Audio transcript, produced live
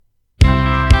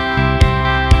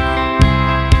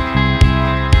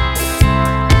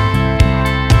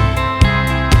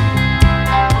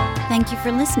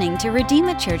listening to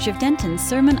Redeemer Church of Denton's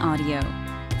sermon audio.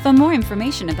 For more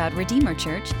information about Redeemer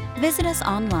Church, visit us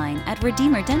online at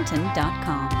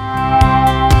redeemerdenton.com.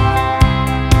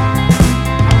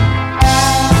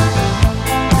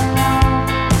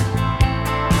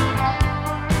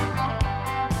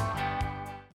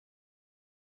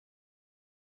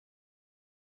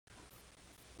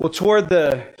 Well, toward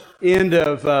the end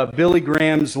of Billy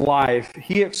Graham's life,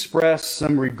 he expressed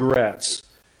some regrets.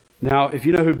 Now, if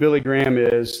you know who Billy Graham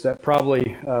is, that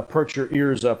probably perked your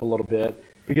ears up a little bit,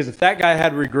 because if that guy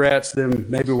had regrets, then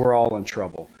maybe we're all in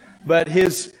trouble. But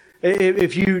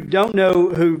if you don't know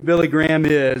who Billy Graham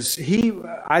is, he,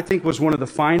 I think, was one of the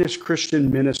finest Christian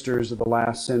ministers of the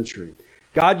last century.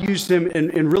 God used him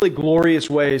in really glorious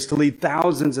ways to lead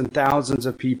thousands and thousands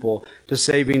of people to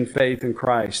saving faith in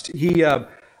Christ. In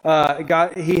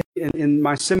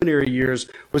my seminary years,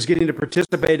 was getting to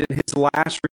participate in his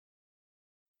last.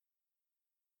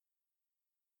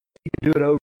 He could do it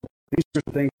over. These are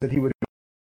the things that he would do.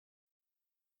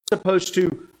 We're supposed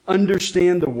to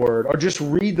understand the Word or just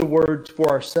read the Word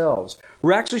for ourselves.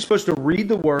 We're actually supposed to read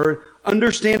the Word,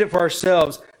 understand it for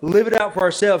ourselves, live it out for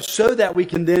ourselves so that we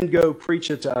can then go preach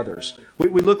it to others.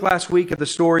 We looked last week at the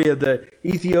story of the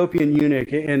Ethiopian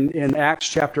eunuch in Acts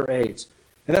chapter 8.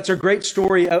 And that's a great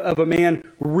story of a man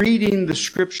reading the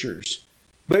Scriptures.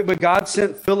 But God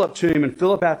sent Philip to him, and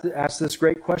Philip asked this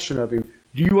great question of him: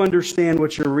 do you understand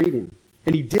what you're reading?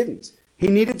 And he didn't. He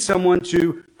needed someone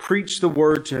to preach the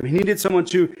Word to him. He needed someone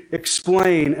to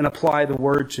explain and apply the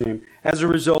Word to him. As a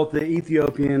result, the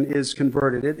Ethiopian is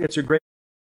converted. It's a great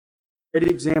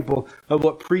example of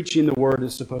what preaching the Word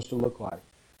is supposed to look like.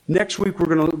 Next week,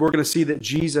 we're going to see that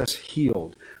Jesus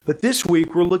healed. But this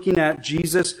week, we're looking at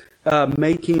Jesus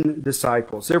making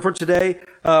disciples. Therefore, today,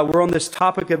 we're on this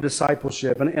topic of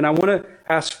discipleship. And I want to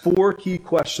ask 4 key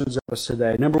questions of us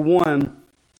today. Number 1,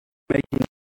 making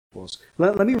disciples.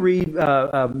 Let me read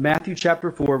Matthew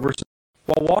chapter 4, verse.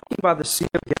 While walking by the Sea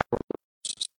of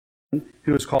Galilee,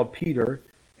 who was called Peter,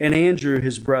 and Andrew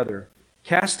his brother,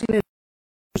 casting in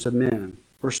of men.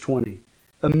 Verse 20.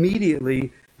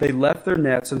 Immediately they left their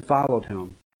nets and followed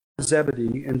him.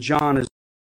 Zebedee and John his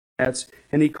nets,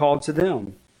 and he called to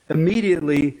them.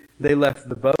 Immediately they left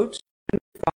the boat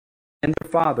and their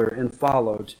father and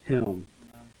followed him.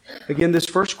 Again, this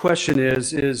first question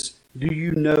is do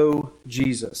you know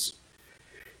Jesus?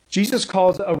 Jesus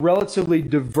calls a relatively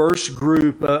diverse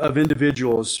group of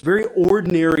individuals, very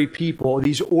ordinary people,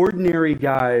 these ordinary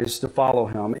guys, to follow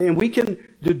him. And we can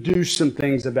deduce some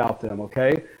things about them,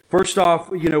 okay? First off,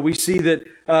 we see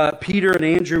that Peter and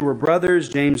Andrew were brothers,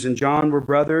 James and John were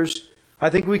brothers. I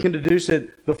think we can deduce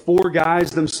that the 4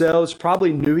 guys themselves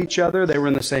probably knew each other. They were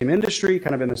in the same industry,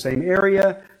 kind of in the same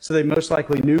area, so they most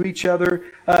likely knew each other.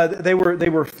 They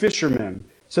were fishermen.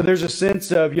 So there's a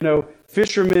sense of,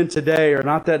 fishermen today are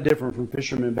not that different from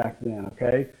fishermen back then,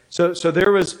 okay? So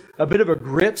there was a bit of a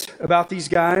grit about these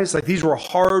guys. Like, these were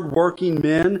hard-working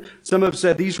men. Some have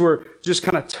said these were just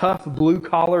kind of tough,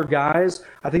 blue-collar guys.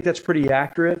 I think that's pretty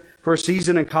accurate. For a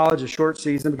season in college, a short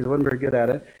season, because I wasn't very good at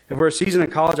it, and for a season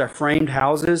in college, I framed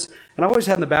houses. And I always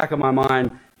had in the back of my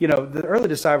mind, the early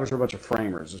disciples were a bunch of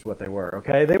framers, is what they were,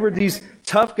 okay? They were these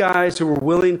tough guys who were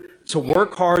willing to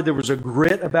work hard. There was a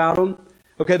grit about them.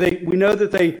 Okay, we know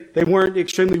that they weren't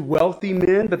extremely wealthy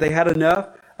men, but they had enough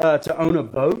to own a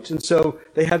boat. And so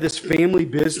they had this family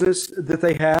business that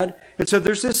they had. And so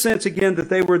there's this sense, again, that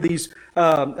they were these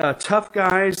tough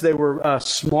guys. They were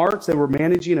smart. They were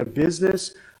managing a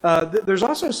business. There's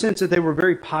also a sense that they were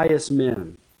very pious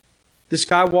men. This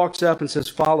guy walks up and says,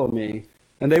 "Follow me."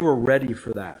 And they were ready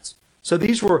for that. So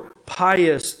these were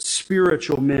pious,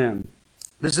 spiritual men.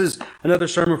 This is another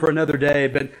sermon for another day,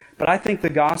 but I think the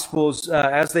Gospels,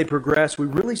 as they progress, we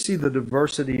really see the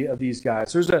diversity of these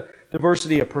guys. There's a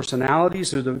diversity of personalities.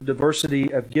 There's a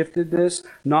diversity of giftedness.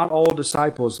 Not all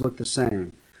disciples look the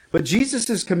same. But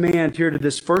Jesus' command here to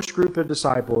this first group of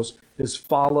disciples is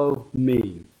follow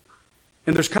me.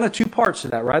 And there's kind of 2 parts to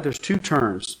that, right? There's 2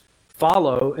 terms,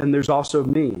 follow, and there's also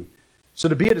me. So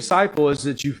to be a disciple is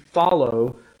that you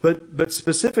follow, but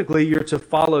specifically you're to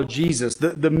follow Jesus.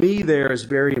 The me there is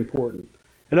very important.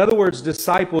 In other words,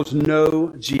 disciples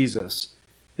know Jesus.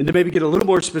 And to maybe get a little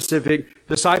more specific,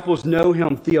 disciples know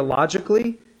him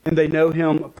theologically and they know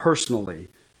him personally.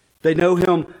 They know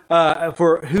him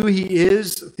for who he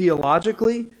is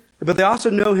theologically, but they also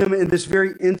know him in this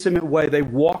very intimate way. They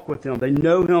walk with him. They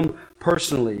know him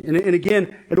personally. And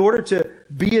again, in order to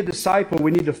be a disciple,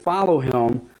 we need to follow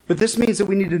him. But this means that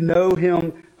we need to know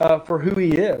him for who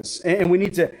he is. And we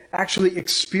need to actually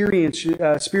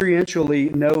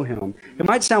experientially know him. It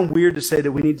might sound weird to say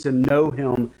that we need to know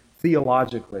him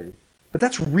theologically. But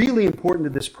that's really important to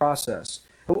this process.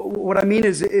 What I mean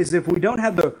is if we don't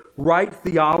have the right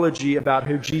theology about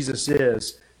who Jesus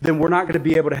is, then we're not going to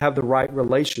be able to have the right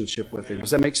relationship with him.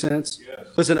 Does that make sense? Yes.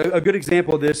 Listen, a good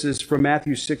example of this is from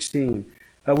Matthew 16.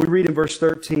 We read in verse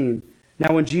 13,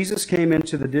 "Now when Jesus came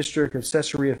into the district of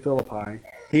Caesarea Philippi,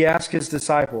 he asked his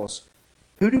disciples,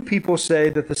 'Who do people say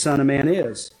that the Son of Man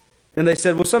is?' And they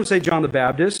said, well, some say John the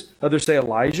Baptist, others say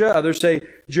Elijah, others say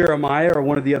Jeremiah or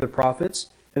one of the other prophets.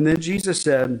 And then Jesus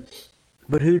said,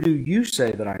 'But who do you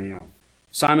say that I am?'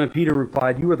 Simon Peter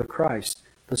replied, 'You are the Christ,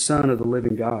 the Son of the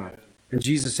living God.' And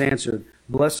Jesus answered,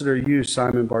 'Blessed are you,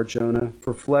 Simon Bar-Jonah,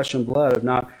 for flesh and blood have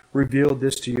not revealed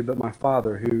this to you, but my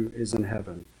Father who is in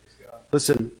heaven.'"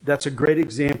 Listen, that's a great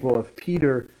example of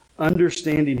Peter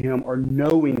understanding him or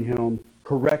knowing him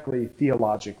correctly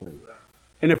theologically.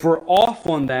 And if we're off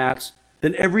on that,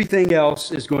 then everything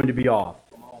else is going to be off.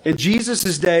 In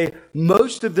Jesus' day,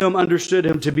 most of them understood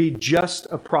him to be just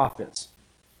a prophet.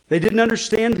 They didn't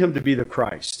understand him to be the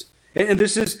Christ. And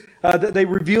this is, they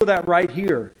reveal that right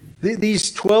here.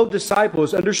 These 12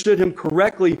 disciples understood him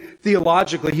correctly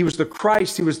theologically. He was the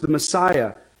Christ. He was the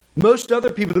Messiah. Most other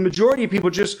people, the majority of people,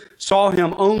 just saw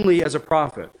him only as a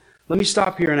prophet. Let me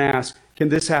stop here and ask, can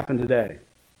this happen today?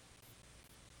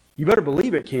 You better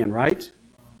believe it can, right?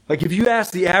 Like if you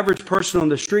ask the average person on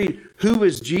the street, who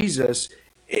is Jesus?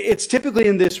 It's typically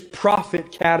in this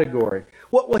prophet category.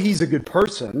 Well, he's a good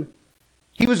person.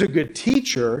 He was a good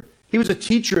teacher. He was a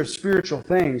teacher of spiritual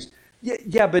things.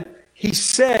 Yeah, but he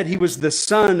said he was the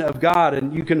Son of God,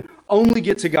 and you can only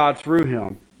get to God through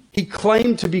him. He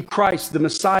claimed to be Christ, the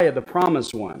Messiah, the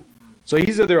promised one. So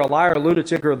he's either a liar, a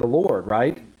lunatic, or the Lord,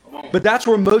 right? But that's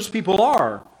where most people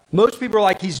are. Most people are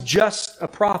like, he's just a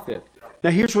prophet.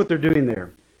 Now here's what they're doing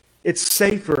there. It's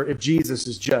safer if Jesus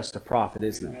is just a prophet,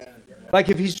 isn't it? Like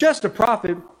if he's just a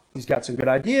prophet, he's got some good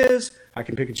ideas, I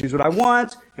can pick and choose what I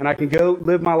want, and I can go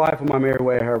live my life on my merry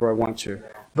way however I want to.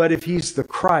 But if he's the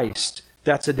Christ,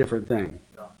 that's a different thing.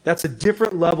 That's a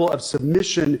different level of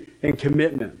submission and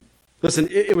commitment. Listen,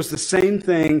 it was the same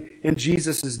thing in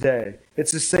Jesus' day.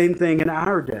 It's the same thing in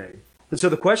our day. And so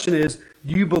the question is,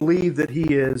 do you believe that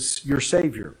he is your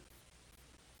Savior?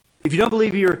 If you don't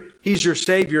believe he's your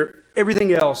Savior,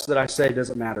 everything else that I say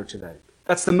doesn't matter today.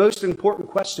 That's the most important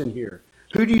question here.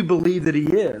 Who do you believe that he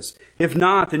is? If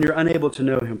not, then you're unable to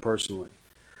know him personally.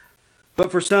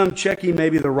 But for some, checking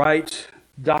maybe the right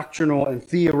doctrinal and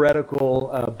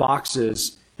theoretical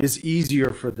boxes is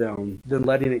easier for them than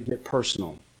letting it get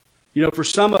personal. You know, for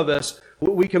some of us,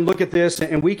 we can look at this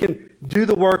and we can do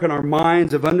the work in our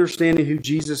minds of understanding who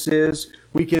Jesus is.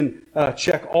 We can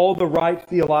check all the right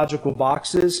theological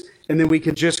boxes, and then we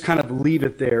can just kind of leave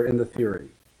it there in the theory.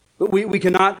 But we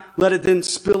cannot let it then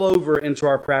spill over into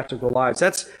our practical lives.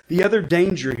 That's the other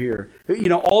danger here. You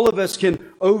know, all of us can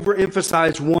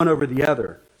overemphasize one over the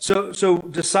other. So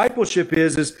discipleship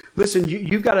is listen,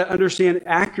 you've got to understand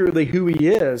accurately who he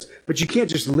is, but you can't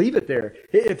just leave it there.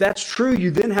 If that's true, you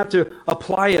then have to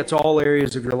apply it to all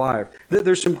areas of your life.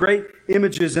 There's some great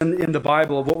images in the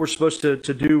Bible of what we're supposed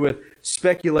to do with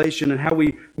speculation and how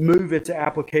we move it to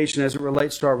application as it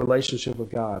relates to our relationship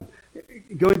with God.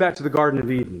 Going back to the Garden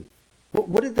of Eden,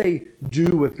 what did they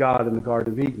do with God in the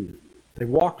Garden of Eden? They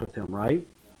walked with him, right?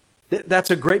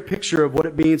 That's a great picture of what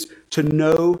it means to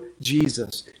know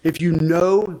Jesus. If you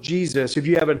know Jesus, if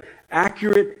you have an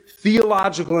accurate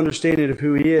theological understanding of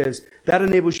who he is, that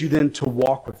enables you then to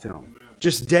walk with him.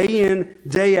 Just day in,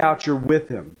 day out, you're with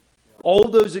him. All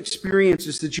those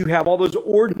experiences that you have, all those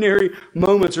ordinary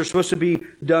moments are supposed to be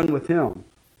done with him.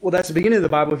 Well, that's the beginning of the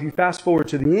Bible. If you fast forward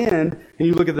to the end and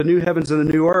you look at the new heavens and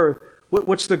the new earth,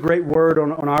 what's the great word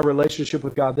on our relationship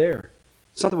with God there?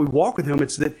 It's not that we walk with him,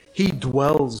 it's that he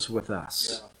dwells with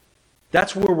us. Yeah.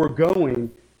 That's where we're going.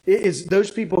 It is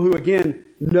those people who, again,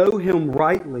 know him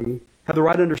rightly, have the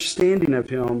right understanding of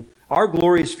him. Our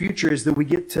glorious future is that we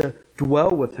get to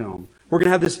dwell with him. We're going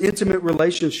to have this intimate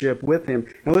relationship with him.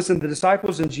 And listen, the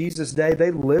disciples in Jesus' day,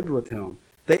 they lived with him.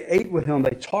 They ate with him.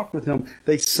 They talked with him.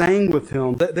 They sang with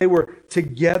him. They were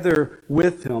together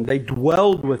with him. They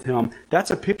dwelled with him.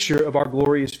 That's a picture of our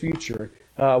glorious future.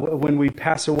 When we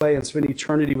pass away and spend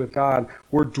eternity with God,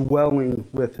 we're dwelling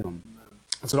with him.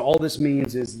 So all this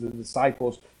means is the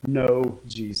disciples know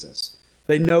Jesus.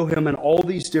 They know him in all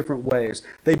these different ways.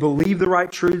 They believe the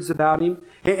right truths about him.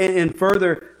 And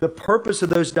further, the purpose of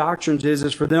those doctrines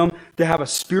is for them to have a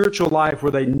spiritual life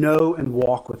where they know and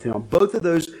walk with him. Both of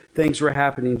those things were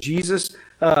happening. Jesus,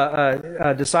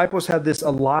 disciples have this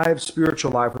alive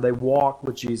spiritual life where they walk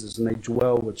with Jesus and they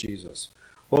dwell with Jesus.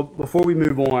 Well, before we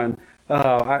move on,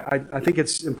 I think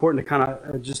it's important to kind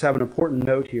of just have an important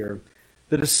note here.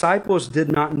 The disciples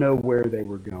did not know where they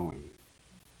were going.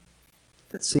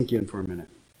 Let's sink in for a minute.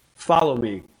 Follow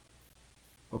me.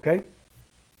 Okay?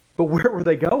 But where were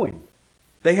they going?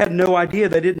 They had no idea.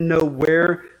 They didn't know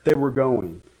where they were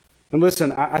going. And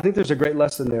listen, I think there's a great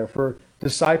lesson there for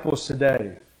disciples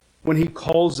today. When he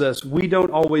calls us, we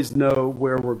don't always know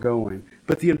where we're going.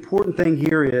 But the important thing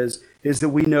here is that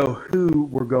we know who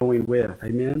we're going with.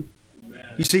 Amen? Amen.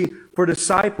 You see, for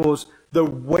disciples, the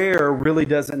where really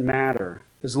doesn't matter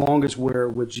as long as we're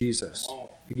with Jesus.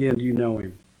 Again, you know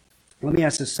him. Let me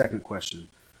ask this second question.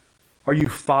 Are you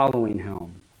following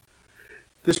him?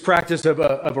 This practice of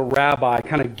a rabbi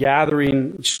kind of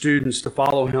gathering students to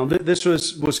follow him, this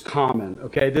was common,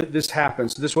 okay? This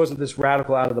happens. This wasn't this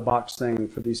radical out-of-the-box thing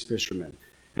for these fishermen.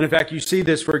 And in fact, you see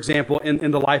this, for example,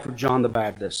 in the life of John the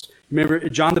Baptist. Remember,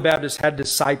 John the Baptist had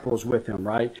disciples with him,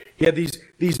 right? He had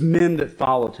these men that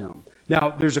followed him. Now,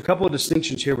 there's a couple of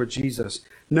distinctions here with Jesus.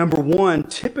 Number one,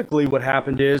 typically what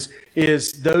happened is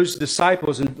those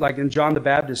disciples, like in John the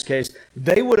Baptist's case,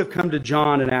 they would have come to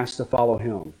John and asked to follow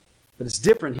him. But it's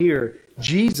different here.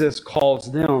 Jesus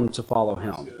calls them to follow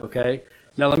him, okay?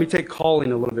 Now, let me take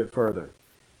calling a little bit further.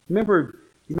 You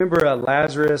remember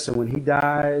Lazarus, and when he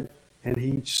died, and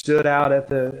he stood out at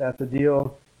the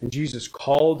deal, and Jesus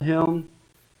called him?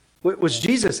 Was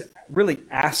Jesus really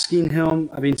asking him?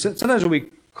 I mean, sometimes when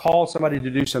we call somebody to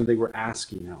do something, we're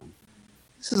asking them.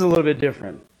 This is a little bit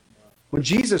different. When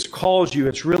Jesus calls you,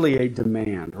 it's really a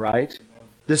demand, right?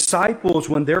 Disciples,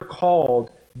 when they're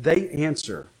called, they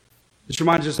answer. This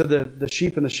reminds us of the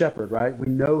sheep and the shepherd, right? We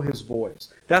know his voice.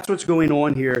 That's what's going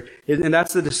on here. And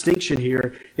that's the distinction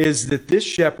here, is that this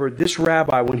shepherd, this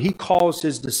rabbi, when he calls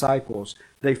his disciples,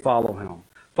 they follow him.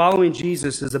 Following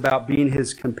Jesus is about being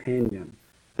his companion.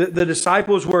 The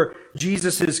disciples were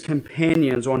Jesus'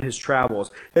 companions on his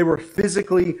travels. They were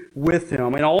physically with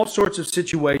him in all sorts of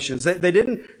situations. They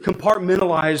didn't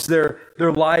compartmentalize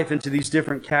their life into these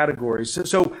different categories.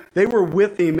 So they were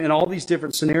with him in all these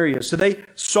different scenarios. So they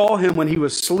saw him when he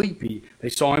was sleepy. They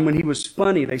saw him when he was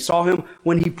funny. They saw him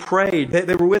when he prayed.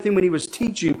 They were with him when he was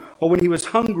teaching, or when he was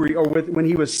hungry, or when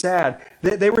he was sad.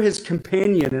 They were his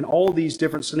companion in all these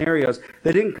different scenarios.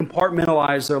 They didn't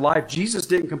compartmentalize their life. Jesus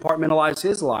didn't compartmentalize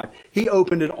his life. He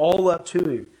opened it all up to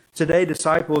him. Today,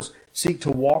 disciples seek to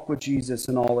walk with Jesus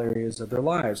in all areas of their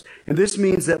lives. And this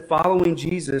means that following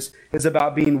Jesus is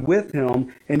about being with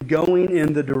him and going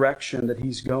in the direction that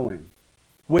he's going.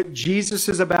 What Jesus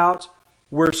is about,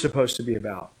 we're supposed to be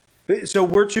about. So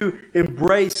we're to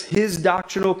embrace his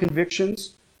doctrinal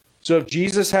convictions. So if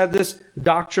Jesus had this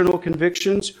doctrinal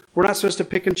convictions, we're not supposed to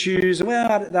pick and choose.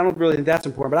 Well, I don't really think that's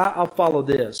important, but I'll follow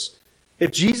this.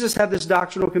 If Jesus had this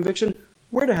doctrinal conviction,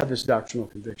 we're to have this doctrinal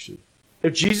conviction.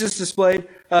 If Jesus displayed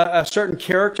a certain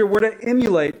character, we're to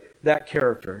emulate that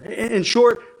character. In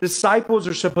short, disciples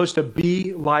are supposed to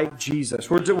be like Jesus.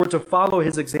 We're to follow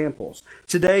his examples.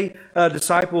 Today,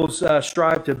 disciples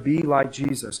strive to be like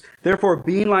Jesus. Therefore,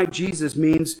 being like Jesus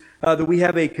means that we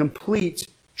have a complete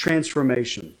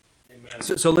transformation.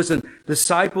 So listen,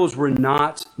 disciples were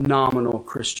not nominal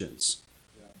Christians.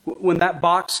 When that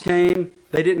box came,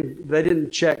 they didn't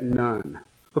check none.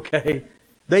 Okay?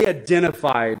 They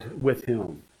identified with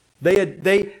him.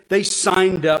 They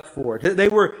signed up for it. They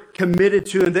were committed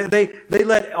to it. They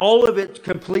let all of it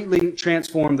completely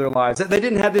transform their lives. They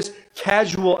didn't have this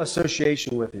casual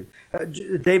association with him.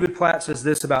 David Platt says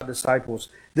this about disciples,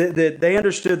 that they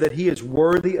understood that he is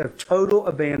worthy of total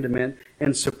abandonment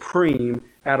and supreme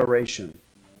adoration.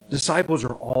 Disciples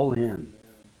are all in.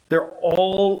 They're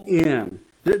all in.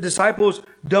 The disciples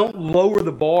don't lower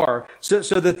the bar so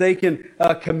that they can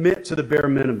commit to the bare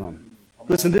minimum.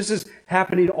 Listen, this is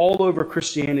happening all over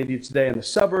Christianity today in the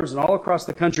suburbs and all across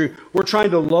the country. We're trying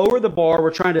to lower the bar.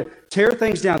 We're trying to tear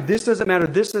things down. This doesn't matter.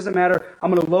 This doesn't matter. I'm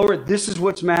going to lower it. This is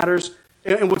what matters.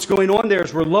 And what's going on there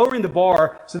is we're lowering the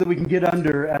bar so that we can get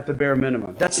under at the bare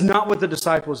minimum. That's not what the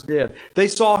disciples did. They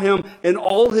saw him in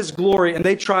all his glory, and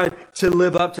they tried to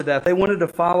live up to that. They wanted to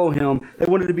follow him. They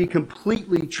wanted to be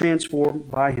completely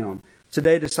transformed by him.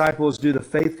 Today, disciples do the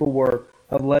faithful work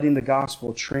of letting the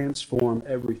gospel transform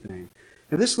everything.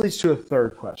 And this leads to a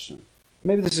third question.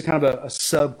 Maybe this is kind of a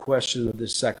sub-question of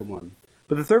this second one.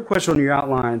 But the third question on your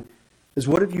outline is,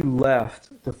 what have you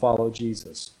left to follow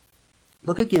Jesus?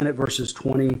 Look again at verses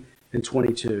 20 and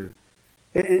 22.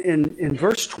 In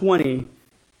verse 20,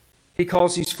 he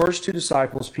calls these first two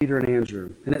disciples, Peter and Andrew.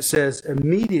 And it says,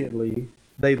 immediately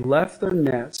they left their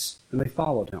nets and they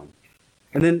followed him.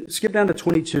 And then skip down to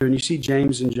 22 and you see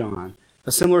James and John.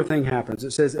 A similar thing happens.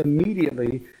 It says,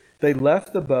 immediately they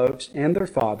left the boat and their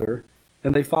father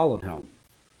and they followed him.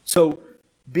 So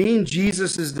being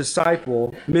Jesus'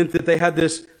 disciple meant that they had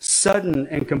this sudden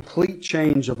and complete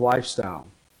change of lifestyle.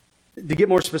 To get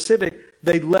more specific,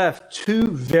 they left two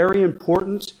very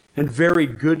important and very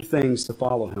good things to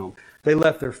follow him. They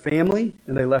left their family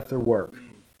and they left their work.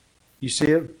 You see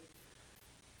it?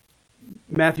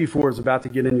 Matthew 4 is about to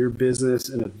get in your business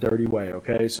in a dirty way,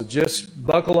 okay? So just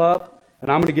buckle up, and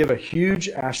I'm going to give a huge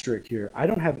asterisk here. I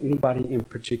don't have anybody in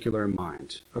particular in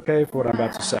mind, okay, for what I'm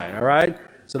about to say, all right?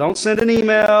 So don't send an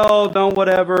email, don't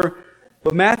whatever.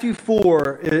 But Matthew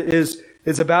 4 is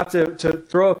about to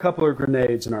throw a couple of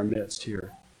grenades in our midst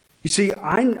here. You see,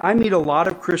 I meet a lot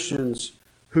of Christians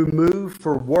who move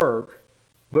for work,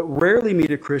 but rarely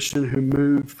meet a Christian who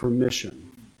moved for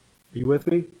mission. Are you with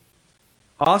me?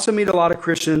 I also meet a lot of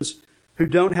Christians who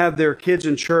don't have their kids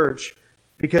in church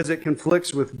because it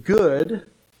conflicts with good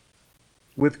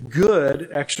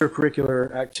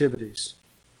extracurricular activities.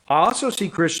 I also see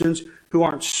Christians who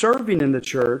aren't serving in the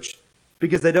church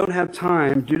because they don't have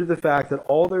time due to the fact that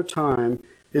all their time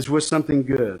is with something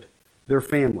good, their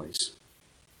families.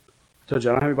 I told you,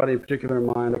 I don't have anybody in particular in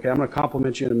mind. Okay, I'm going to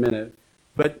compliment you in a minute.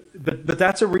 But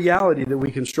that's a reality that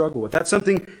we can struggle with. That's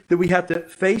something that we have to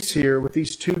face here with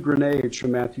these two grenades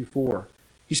from Matthew 4.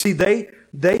 You see, they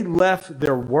left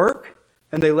their work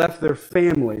and they left their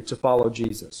family to follow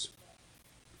Jesus.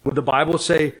 Would the Bible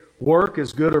say work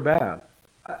is good or bad?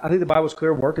 I think the Bible is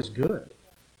clear work is good.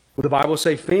 Would the Bible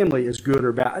say family is good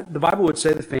or bad? The Bible would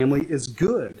say the family is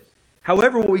good.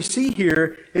 However, what we see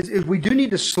here is we do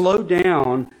need to slow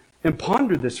down and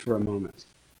ponder this for a moment.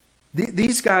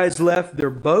 These guys left their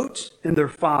boat and their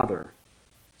father.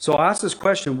 So I'll ask this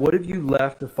question, what have you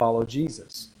left to follow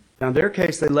Jesus? Now, in their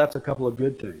case, they left a couple of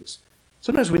good things.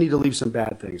 Sometimes we need to leave some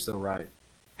bad things, though, right?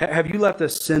 Have you left a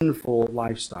sinful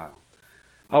lifestyle?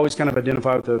 I always kind of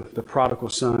identify with the prodigal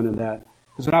son and that.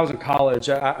 Because when I was in college,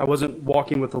 I wasn't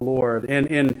walking with the Lord.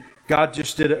 And God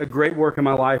just did a great work in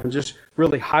my life and just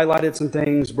really highlighted some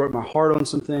things, broke my heart on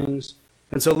some things.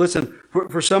 And so listen,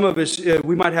 for some of us,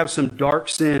 we might have some dark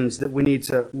sins that we need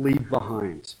to leave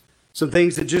behind. Some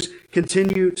things that just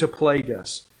continue to plague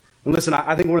us. And listen,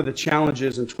 I think one of the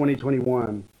challenges in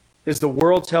 2021 is the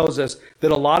world tells us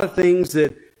that a lot of things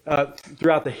that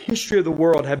throughout the history of the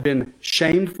world have been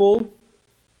shameful,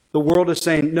 the world is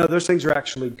saying, no, those things are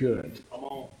actually good.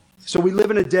 So we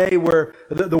live in a day where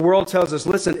the world tells us,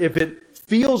 listen, if it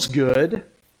feels good,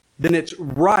 then it's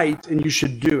right and you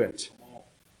should do it.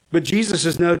 But Jesus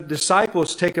says, no,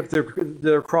 disciples take up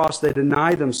their cross, they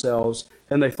deny themselves,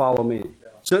 and they follow me.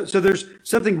 So there's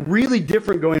something really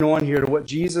different going on here to what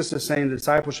Jesus is saying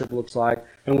discipleship looks like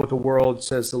and what the world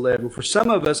says to live. And for some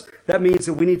of us, that means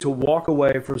that we need to walk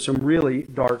away from some really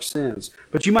dark sins.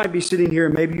 But you might be sitting here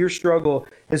and maybe your struggle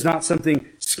is not something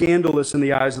scandalous in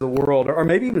the eyes of the world, or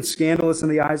maybe even scandalous in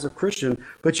the eyes of Christian,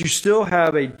 but you still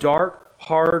have a dark,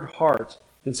 hard heart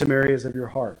in some areas of your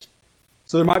heart.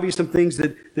 So there might be some things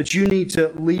that you need to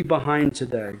leave behind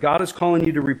today. God is calling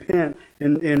you to repent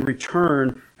and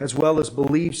return as well as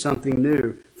believe something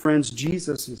new. Friends,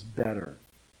 Jesus is better.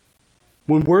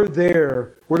 When we're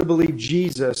there, we're to believe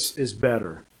Jesus is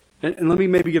better. And let me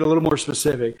maybe get a little more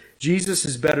specific. Jesus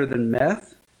is better than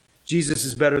meth. Jesus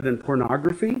is better than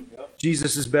pornography.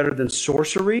 Jesus is better than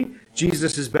sorcery.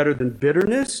 Jesus is better than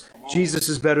bitterness. Jesus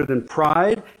is better than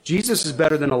pride. Jesus is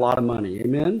better than a lot of money.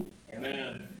 Amen?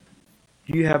 Amen.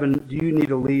 Do you need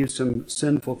to leave some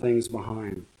sinful things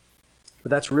behind? But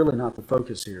that's really not the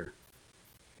focus here.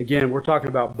 Again, we're talking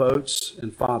about boats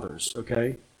and fathers,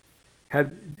 okay?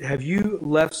 Have you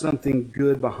left something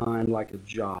good behind, like a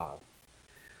job?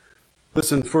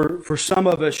 Listen, for some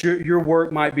of us, your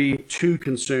work might be too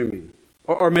consuming.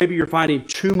 Or maybe you're finding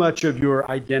too much of your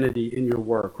identity in your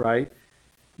work, right?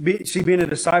 Being a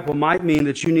disciple might mean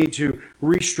that you need to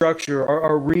restructure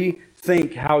or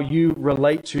rethink how you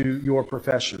relate to your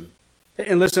profession.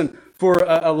 And listen, for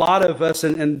a lot of us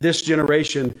in this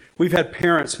generation, we've had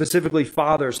parents, specifically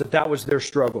fathers, that was their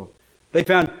struggle. They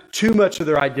found too much of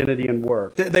their identity in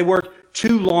work. They worked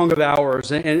too long of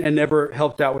hours and never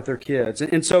helped out with their kids.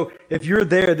 And so if you're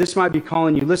there, this might be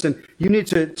calling you, listen, you need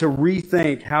to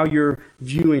rethink how you're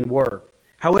viewing work.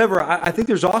 However, I think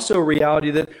there's also a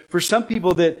reality that for some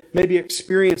people that maybe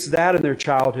experienced that in their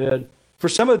childhood, for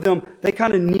some of them, they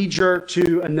kind of knee-jerk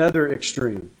to another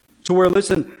extreme. To where,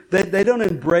 listen, they don't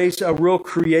embrace a real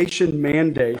creation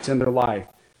mandate in their life.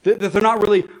 That they're not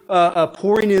really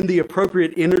pouring in the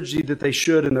appropriate energy that they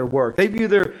should in their work. They view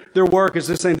their work as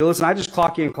this thing to, listen, I just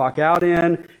clock in, clock out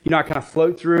in. I kind of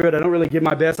float through it. I don't really give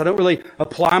my best. I don't really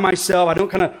apply myself. I don't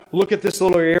kind of look at this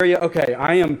little area. Okay,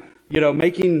 I am,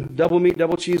 making double meat,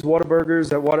 double cheese,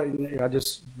 Whataburgers. I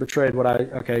just betrayed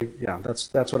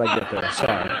that's what I get there.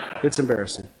 Sorry. It's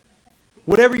embarrassing.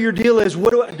 Whatever your deal is,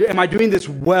 am I doing this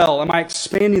well? Am I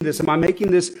expanding this? Am I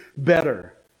making this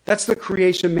better? That's the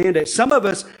creation mandate. Some of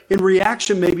us, in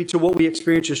reaction maybe to what we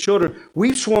experience as children,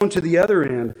 we've swung to the other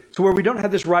end, to where we don't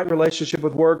have this right relationship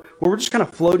with work, where we're just kind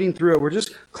of floating through it. We're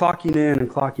just clocking in and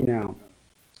clocking out.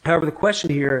 However, the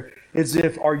question here is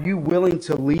are you willing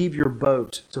to leave your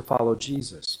boat to follow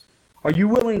Jesus? Are you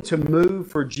willing to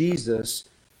move for Jesus?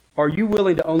 Are you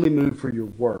willing to only move for your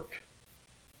work?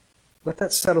 Let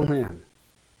that settle in.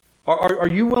 Are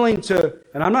you willing to,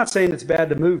 and I'm not saying it's bad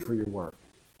to move for your work.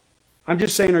 I'm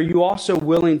just saying, are you also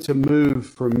willing to move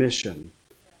for mission?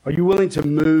 Are you willing to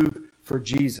move for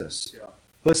Jesus? Yeah.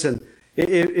 Listen,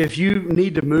 if you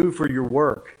need to move for your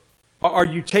work, are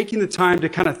you taking the time to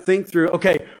kind of think through,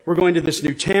 okay, we're going to this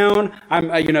new town.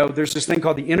 There's this thing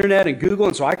called the internet and Google,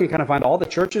 and so I can kind of find all the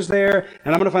churches there,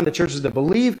 and I'm going to find the churches that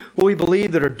believe what we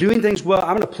believe, that are doing things well.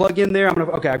 I'm going to plug in there.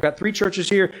 Okay, I've got 3 churches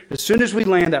here. As soon as we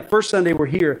land, that first Sunday we're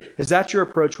here, is that your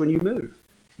approach when you move?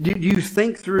 Do you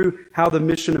think through how the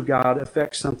mission of God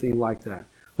affects something like that?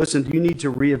 Listen, do you need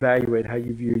to reevaluate how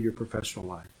you view your professional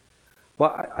life?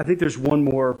 Well, I think there's one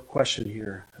more question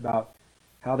here about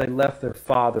how they left their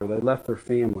father, they left their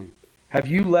family. Have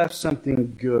you left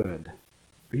something good?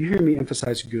 Are you hearing me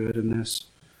emphasize good in this?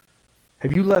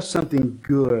 Have you left something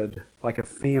good, like a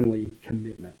family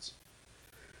commitment?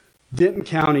 Denton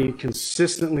County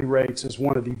consistently rates as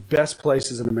one of the best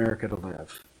places in America to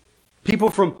live.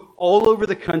 People from all over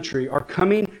the country are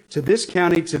coming to this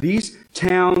county, to these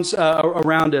towns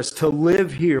around us to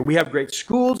live here. We have great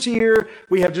schools here.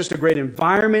 We have just a great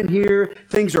environment here.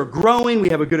 Things are growing. We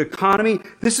have a good economy.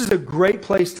 This is a great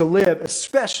place to live,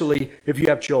 especially if you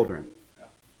have children.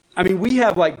 I mean, we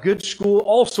have like good school,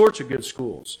 all sorts of good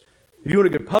schools. If you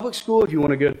want a good public school, if you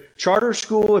want a good charter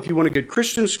school, if you want a good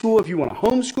Christian school, if you want a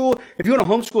homeschool, if you want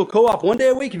a homeschool co-op 1 day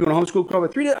a week, if you want a homeschool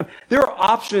co-op 3 days, there are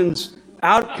options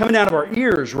coming out of our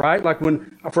ears, right? Like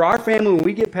for our family, when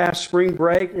we get past spring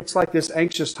break, it's like this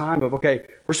anxious time of, okay,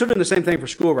 we're still doing the same thing for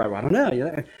school, right? Well, I don't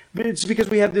know. But it's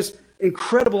because we have this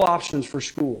incredible options for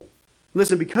school.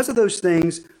 Listen, because of those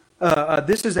things,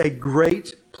 this is a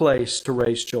great place to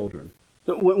raise children.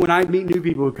 When I meet new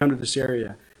people who come to this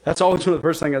area, that's always one of the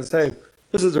first things I say,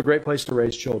 this is a great place to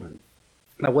raise children.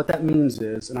 Now, what that means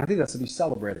is, and I think that's to be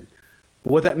celebrated,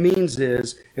 what that means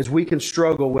is we can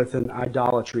struggle with an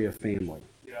idolatry of family.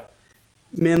 Yeah.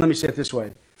 Men, let me say it this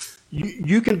way.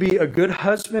 You can be a good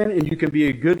husband and you can be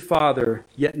a good father,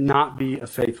 yet not be a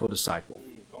faithful disciple.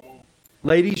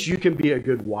 Ladies, you can be a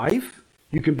good wife,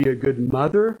 you can be a good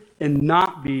mother, and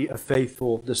not be a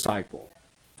faithful disciple.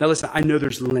 Now listen, I know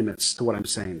there's limits to what I'm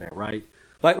saying there, right?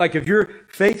 Like if you're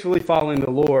faithfully following the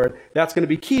Lord, that's going to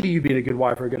be key to you being a good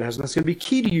wife or a good husband. That's going to be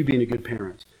key to you being a good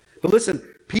parent. But listen,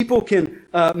 people can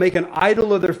make an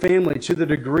idol of their family to the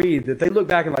degree that they look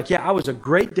back and like, yeah, I was a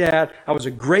great dad, I was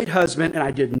a great husband, and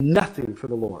I did nothing for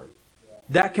the Lord.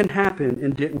 That can happen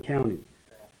in Denton County.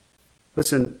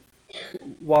 Listen,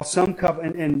 while some couple,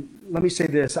 and let me say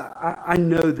this, I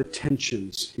know the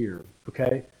tensions here,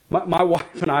 okay? My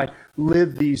wife and I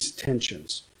live these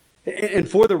tensions. And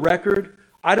for the record,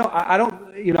 I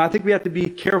think we have to be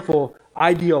careful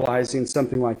idealizing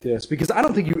something like this, because I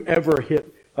don't think you ever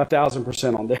hit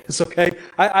 1,000% on this, okay?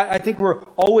 I think we're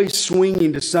always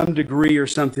swinging to some degree or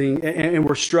something, and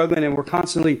we're struggling, and we're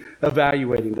constantly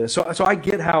evaluating this. So I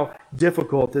get how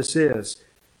difficult this is.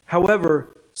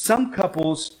 However, some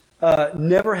couples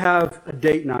never have a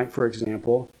date night, for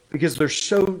example, because they're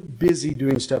so busy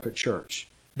doing stuff at church.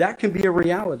 That can be a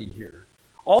reality here.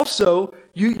 Also,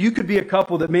 you could be a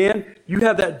couple that, man, you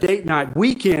have that date night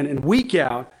week in and week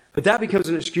out, but that becomes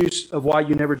an excuse of why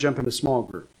you never jump into small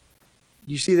group.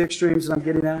 You see the extremes that I'm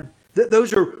getting at?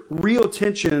 Those are real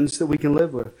tensions that we can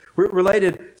live with.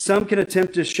 Related, some can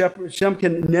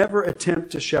never attempt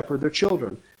to shepherd their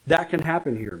children. That can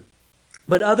happen here.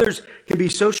 But others can be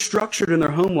so structured in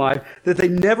their home life that they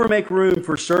never make room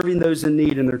for serving those in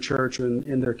need in their church or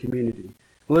in their community.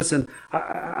 Listen,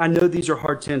 I know these are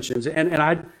hard tensions, and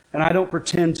I don't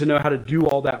pretend to know how to do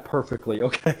all that perfectly,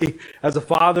 okay? As a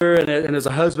father and as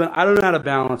a husband, I don't know how to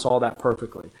balance all that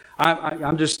perfectly.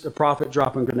 I'm just a prophet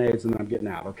dropping grenades and then I'm getting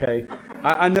out, okay?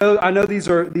 I know these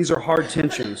are hard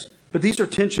tensions, but these are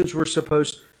tensions we're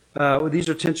supposed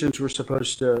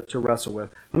to wrestle with.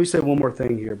 Let me say one more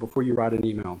thing here before you write an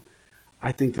email.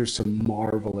 I think there's some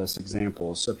marvelous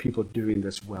examples of people doing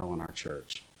this well in our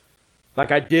church.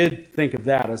 Like I did think of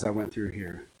that as I went through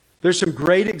here. There's some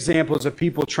great examples of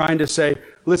people trying to say,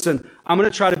 listen, I'm going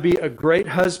to try to be a great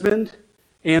husband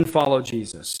and follow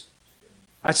Jesus.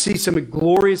 I see some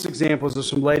glorious examples of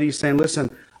some ladies saying,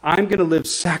 listen, I'm going to live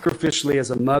sacrificially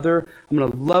as a mother. I'm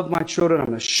going to love my children. I'm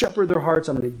going to shepherd their hearts.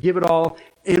 I'm going to give it all.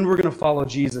 And we're going to follow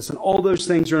Jesus. And all those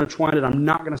things are intertwined, and I'm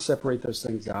not going to separate those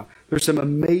things out. There's some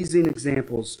amazing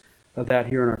examples of that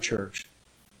here in our church.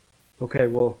 Okay,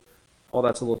 well, all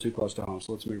that's a little too close to home,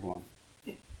 so let's move on.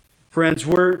 Friends,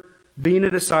 being a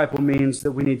disciple means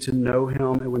that we need to know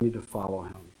him and we need to follow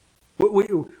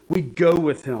him. We go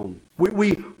with him.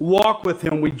 We walk with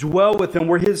him. We dwell with him.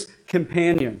 We're his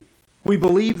companion. We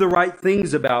believe the right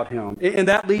things about him. And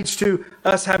that leads to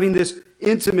us having this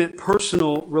intimate,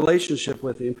 personal relationship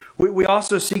with him. We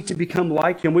also seek to become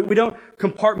like him. We don't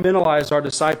compartmentalize our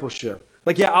discipleship.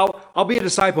 Like, yeah, I'll be a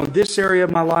disciple in this area of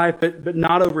my life, but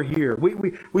not over here.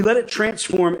 We let it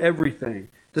transform everything.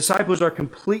 Disciples are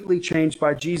completely changed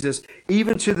by Jesus,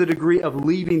 even to the degree of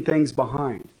leaving things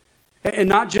behind. And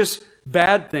not just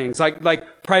bad things, like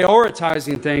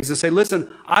prioritizing things and say,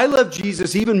 listen, I love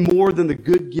Jesus even more than the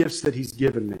good gifts that he's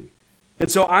given me. And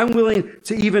so I'm willing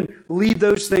to even leave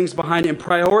those things behind and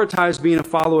prioritize being a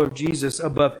follower of Jesus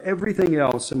above everything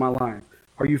else in my life.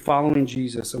 Are you following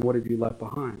Jesus, and what have you left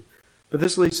behind? But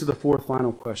this leads to the fourth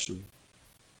final question.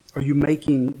 Are you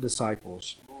making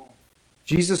disciples?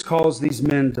 Jesus calls these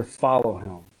men to follow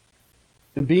him.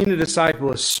 And being a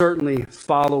disciple is certainly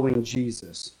following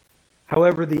Jesus.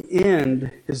 However, the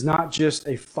end is not just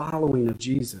a following of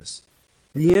Jesus.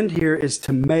 The end here is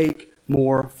to make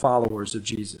more followers of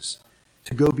Jesus,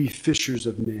 to go be fishers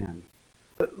of men.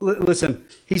 Listen,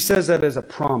 he says that as a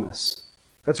promise.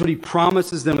 That's what he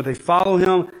promises them. If they follow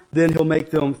him, then he'll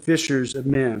make them fishers of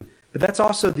men. But that's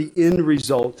also the end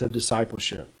result of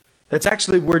discipleship. That's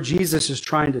actually where Jesus is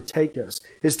trying to take us,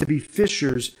 is to be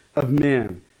fishers of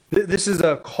men. This is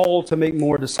a call to make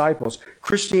more disciples.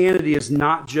 Christianity is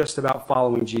not just about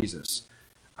following Jesus.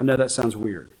 I know that sounds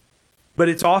weird. But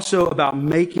it's also about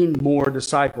making more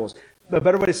disciples. A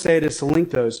better way to say it is to link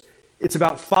those. It's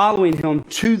about following him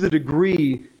to the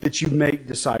degree that you make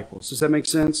disciples. Does that make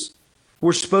sense?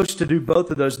 We're supposed to do both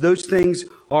of those. Those things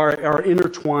are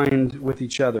intertwined with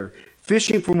each other.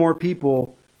 Fishing for more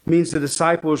people means the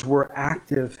disciples were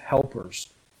active helpers.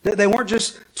 They weren't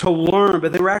just to learn,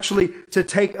 but they were actually to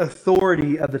take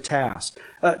authority of the task.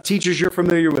 Teachers, you're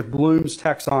familiar with Bloom's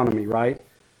taxonomy, right?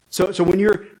 So when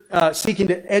you're seeking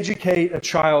to educate a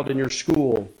child in your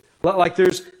school, like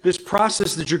there's this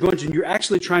process that you're going to, and you're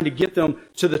actually trying to get them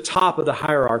to the top of the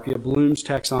hierarchy of Bloom's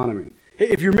taxonomy.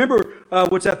 If you remember,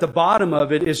 what's at the bottom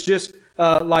of it is just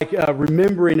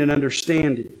remembering and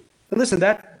understanding. And listen,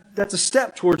 that's a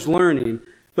step towards learning.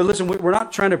 But listen, we're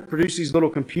not trying to produce these little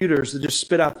computers that just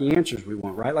spit out the answers we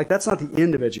want, right? Like, that's not the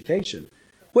end of education.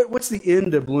 What's the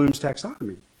end of Bloom's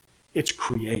taxonomy? It's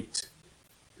create.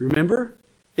 Remember?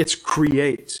 It's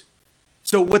create.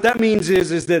 So what that means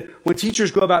is that when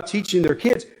teachers go about teaching their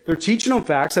kids, they're teaching them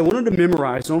facts. They want them to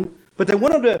memorize them, but they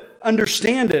want them to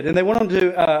understand it, and they want them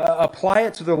to apply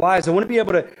it to their lives. They want to be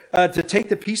able to take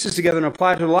the pieces together and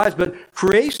apply it to their lives. But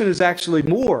creation is actually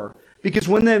more. Because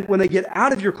when they get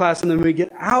out of your class and then when they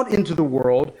get out into the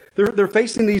world, they're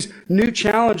facing these new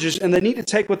challenges, and they need to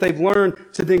take what they've learned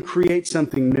to then create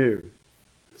something new.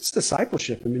 It's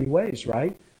discipleship in many ways,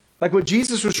 right? Like what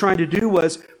Jesus was trying to do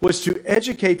was to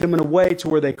educate them in a way to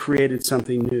where they created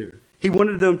something new. He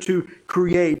wanted them to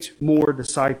create more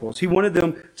disciples. He wanted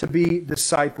them to be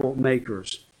disciple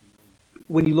makers.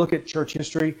 When you look at church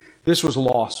history, this was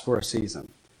lost for a season.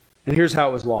 And here's how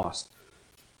it was lost.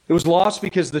 It was lost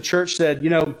because the church said,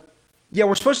 yeah,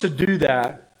 we're supposed to do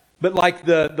that, but like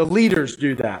the leaders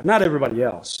do that, not everybody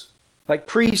else. Like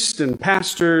priests and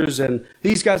pastors and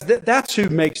these guys, that's who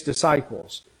makes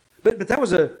disciples. But that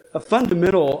was a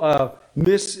fundamental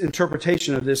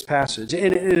misinterpretation of this passage.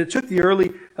 And it took the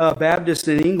early Baptists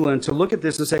in England to look at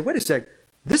this and say, wait a sec,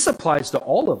 this applies to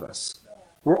all of us.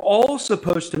 We're all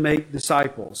supposed to make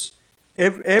disciples.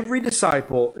 Every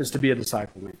disciple is to be a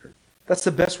disciple maker. That's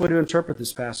the best way to interpret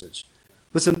this passage.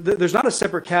 Listen, there's not a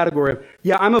separate category of,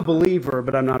 yeah, I'm a believer,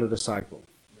 but I'm not a disciple.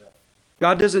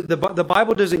 God doesn't. The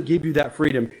Bible doesn't give you that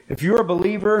freedom. If you're a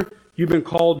believer, you've been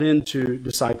called into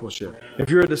discipleship. If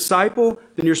you're a disciple,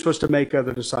 then you're supposed to make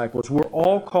other disciples. We're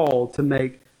all called to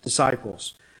make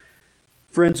disciples.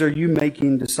 Friends, are you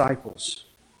making disciples?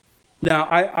 Now,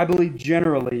 I believe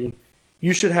generally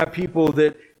you should have people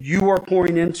that you are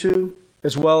pouring into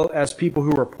as well as people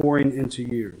who are pouring into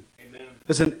you.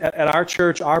 Listen, at our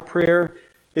church, our prayer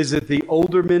is that the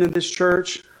older men in this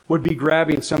church would be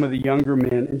grabbing some of the younger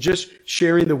men and just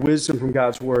sharing the wisdom from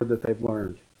God's word that they've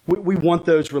learned. We want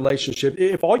those relationships.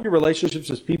 If all your relationships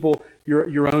is people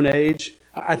your own age,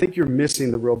 I think you're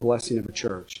missing the real blessing of a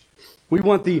church. We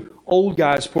want the old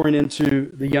guys pouring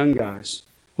into the young guys.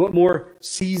 What more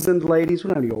seasoned ladies? We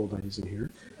don't have any old ladies in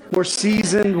here. More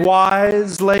seasoned,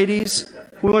 wise ladies.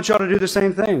 We want y'all to do the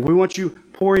same thing. We want you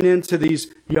pouring into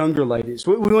these younger ladies.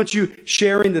 We want you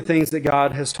sharing the things that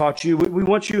God has taught you. We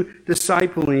want you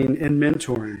discipling and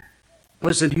mentoring.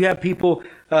 Listen, do you have people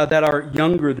that are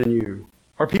younger than you?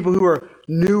 Or people who are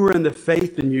newer in the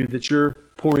faith than you that you're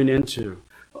pouring into?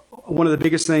 One of the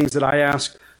biggest things that I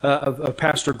ask of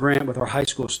Pastor Grant with our high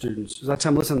school students is I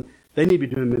tell them, listen, they need to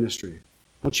be doing ministry.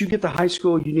 Once you get to high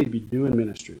school, you need to be doing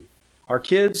ministry. Our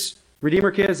kids,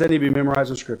 Redeemer kids, they need to be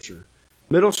memorizing Scripture.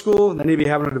 Middle school, they need to be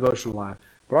having a devotional life.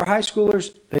 But our high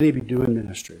schoolers, they need to be doing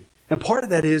ministry. And part of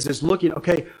that is looking,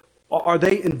 okay, are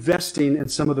they investing in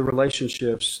some of the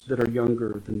relationships that are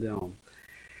younger than them?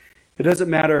 It doesn't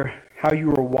matter how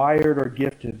you are wired or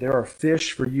gifted. There are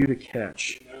fish for you to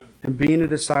catch. And being a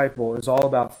disciple is all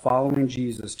about following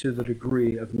Jesus to the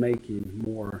degree of making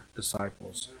more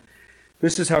disciples.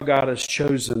 This is how God has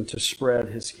chosen to spread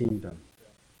his kingdom.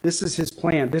 This is his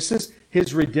plan. This is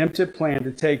his redemptive plan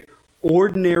to take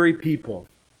ordinary people,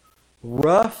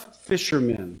 rough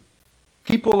fishermen,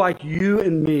 people like you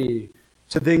and me,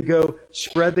 to then go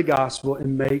spread the gospel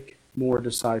and make more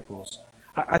disciples.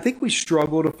 I think we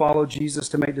struggle to follow Jesus,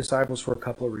 to make disciples, for a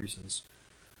couple of reasons.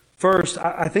 First,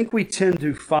 I think we tend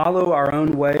to follow our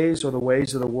own ways or the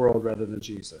ways of the world rather than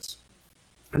Jesus.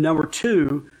 And number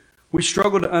two, we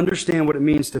struggle to understand what it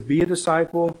means to be a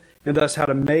disciple and thus how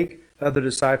to make other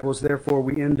disciples. Therefore,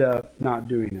 we end up not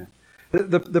doing it.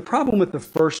 The problem with the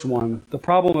first one, the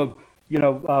problem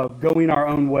of going our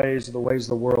own ways or the ways of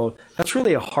the world, that's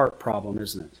really a heart problem,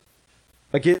 isn't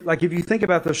it? Like if you think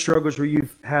about those struggles where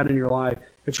you've had in your life,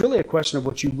 it's really a question of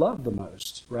what you love the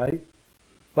most, right?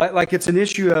 Like it's an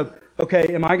issue of,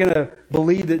 okay, am I going to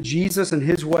believe that Jesus and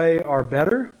his way are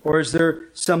better, or is there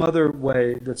some other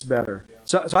way that's better?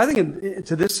 So I think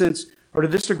to this sense, or to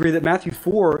this degree, that Matthew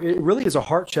 4, it really is a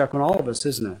heart check on all of us,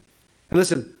 isn't it? And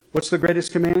listen, what's the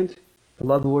greatest command? To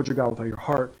love the Lord your God with all your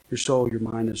heart, your soul, your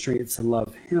mind, and strength. It's to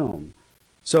love him.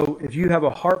 So if you have a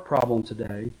heart problem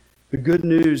today, the good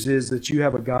news is that you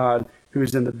have a God who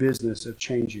is in the business of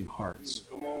changing hearts.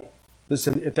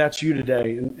 Listen, if that's you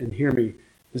today, and hear me,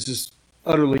 this is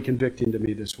utterly convicting to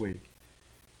me this week,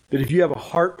 that if you have a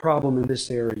heart problem in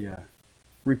this area,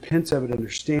 repent of it,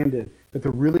 understand it. But the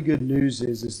really good news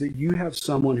is that you have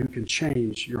someone who can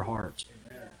change your heart.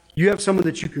 You have someone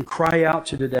that you can cry out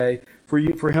to today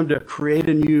for him to create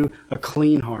in you a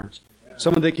clean heart.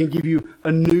 Someone that can give you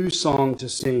a new song to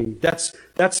sing. That's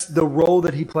the role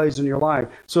that he plays in your life.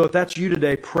 So if that's you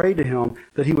today, pray to him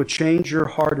that he would change your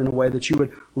heart in a way that you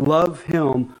would love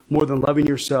him more than loving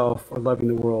yourself or loving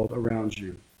the world around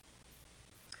you.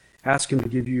 Ask him to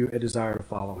give you a desire to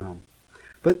follow him.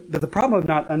 But the problem of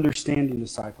not understanding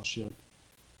discipleship,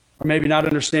 or maybe not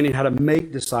understanding how to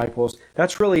make disciples,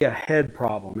 that's really a head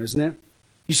problem, isn't it?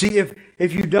 You see,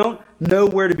 if you don't know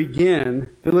where to begin,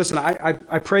 then listen,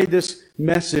 I pray this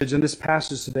message and this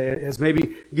passage today has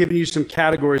maybe given you some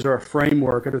categories or a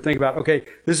framework or to think about, okay,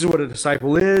 this is what a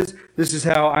disciple is. This is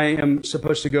how I am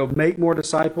supposed to go make more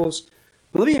disciples.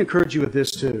 But let me encourage you with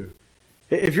this too.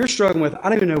 If you're struggling with, I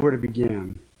don't even know where to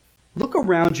begin, look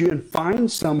around you and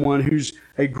find someone who's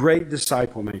a great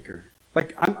disciple maker.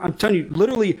 Like I'm telling you,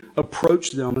 literally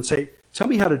approach them and say, tell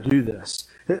me how to do this.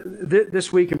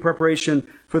 This week in preparation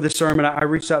for this sermon, I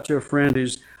reached out to a friend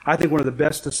who's, I think, one of the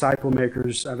best disciple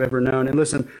makers I've ever known. And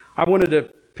listen, I wanted to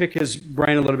pick his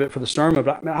brain a little bit for the sermon,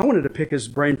 but I wanted to pick his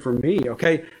brain for me,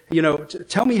 okay?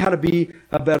 Tell me how to be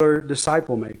a better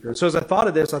disciple maker. And so as I thought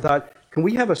of this, I thought, can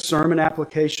we have a sermon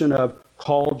application of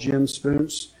call Jim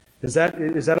Spoons? Is that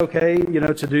okay,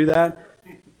 to do that?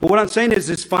 But what I'm saying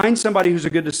is find somebody who's a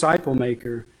good disciple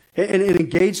maker and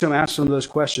engage them, ask them those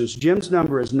questions. Jim's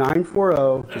number is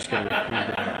 940. Just kidding.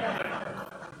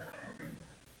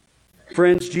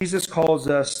 Friends, Jesus calls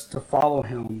us to follow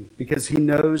him because he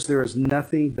knows there is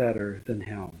nothing better than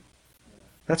him.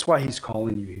 That's why he's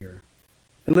calling you here.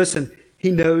 And listen,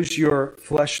 he knows your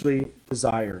fleshly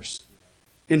desires,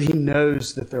 and he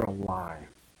knows that they're a lie.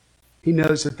 He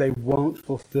knows that they won't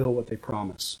fulfill what they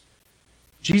promise.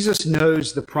 Jesus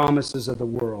knows the promises of the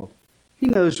world. He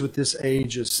knows what this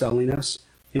age is selling us,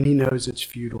 and he knows it's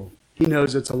futile. He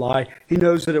knows it's a lie. He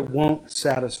knows that it won't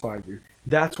satisfy you.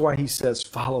 That's why he says,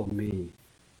 follow me.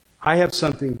 I have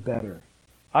something better.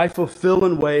 I fulfill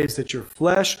in ways that your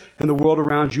flesh and the world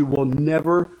around you will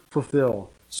never fulfill.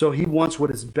 So he wants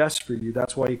what is best for you.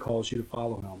 That's why he calls you to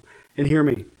follow him. And hear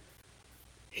me,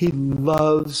 he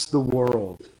loves the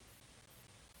world.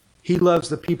 He loves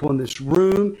the people in this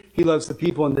room. He loves the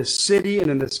people in this city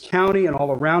and in this county and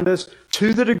all around us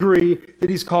to the degree that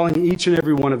he's calling each and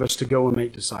every one of us to go and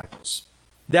make disciples.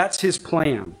 That's his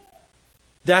plan.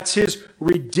 That's his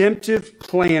redemptive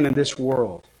plan in this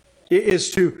world. It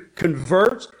is to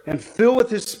convert and fill with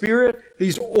his Spirit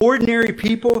these ordinary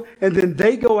people, and then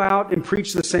they go out and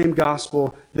preach the same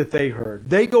gospel that they heard.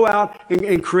 They go out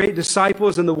and create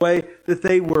disciples in the way that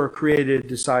they were created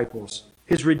disciples.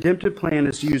 His redemptive plan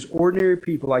is to use ordinary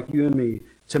people like you and me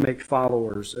to make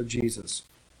followers of Jesus.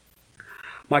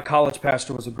 My college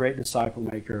pastor was a great disciple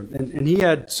maker, and he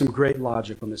had some great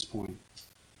logic on this point.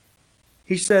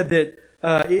 He said that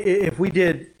if we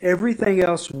did everything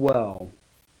else well,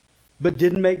 but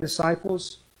didn't make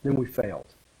disciples, then we failed.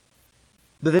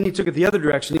 But then he took it the other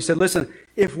direction. He said, listen,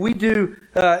 if we do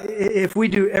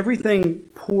everything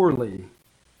poorly,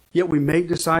 yet we make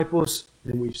disciples,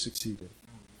 then we've succeeded.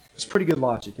 It's pretty good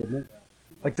logic, isn't it?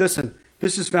 Like, listen,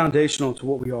 this is foundational to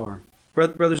what we are.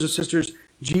 Brothers and sisters,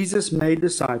 Jesus made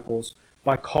disciples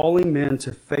by calling men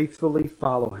to faithfully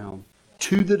follow him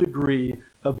to the degree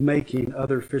of making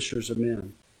other fishers of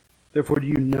men. Therefore, do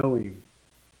you know him?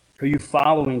 Are you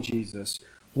following Jesus?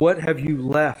 What have you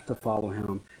left to follow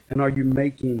him? And are you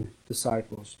making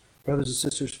disciples? Brothers and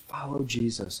sisters, follow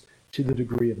Jesus to the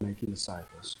degree of making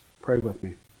disciples. Pray with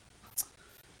me.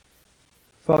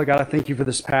 Father God, I thank you for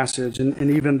this passage and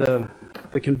even the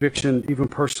conviction, even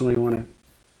personally on it.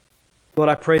 Lord,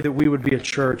 I pray that we would be a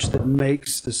church that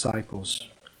makes disciples.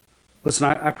 Listen,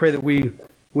 I pray that we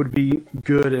would be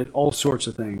good at all sorts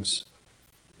of things.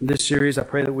 In this series, I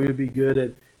pray that we would be good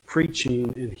at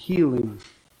preaching and healing,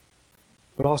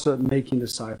 but also at making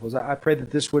disciples. I pray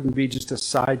that this wouldn't be just a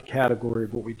side category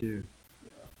of what we do.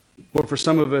 Lord, for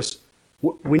some of us,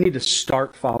 we need to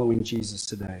start following Jesus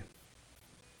today.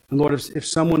 And Lord, if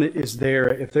someone is there,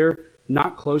 if they're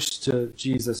not close to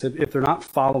Jesus, if they're not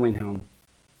following him,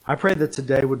 I pray that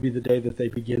today would be the day that they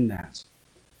begin that.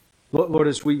 Lord,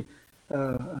 as we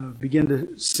begin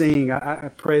to sing, I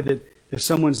pray that if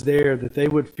someone's there, that they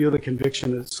would feel the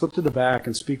conviction to slip to the back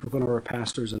and speak with one of our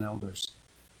pastors and elders.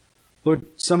 Lord,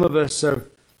 some of us have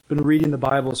been reading the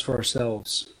Bibles for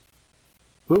ourselves.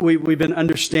 We've been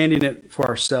understanding it for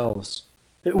ourselves.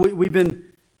 We've been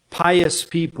pious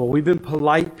people. We've been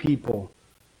polite people.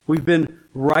 We've been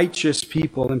righteous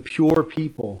people and pure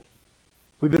people.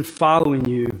 We've been following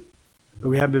you, but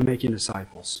we haven't been making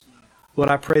disciples. Lord,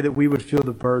 I pray that we would feel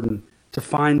the burden to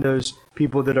find those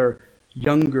people that are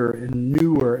younger and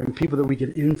newer and people that we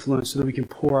can influence so that we can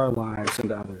pour our lives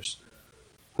into others.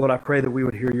 Lord, I pray that we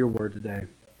would hear your word today.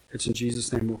 It's in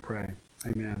Jesus' name we'll pray.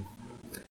 Amen.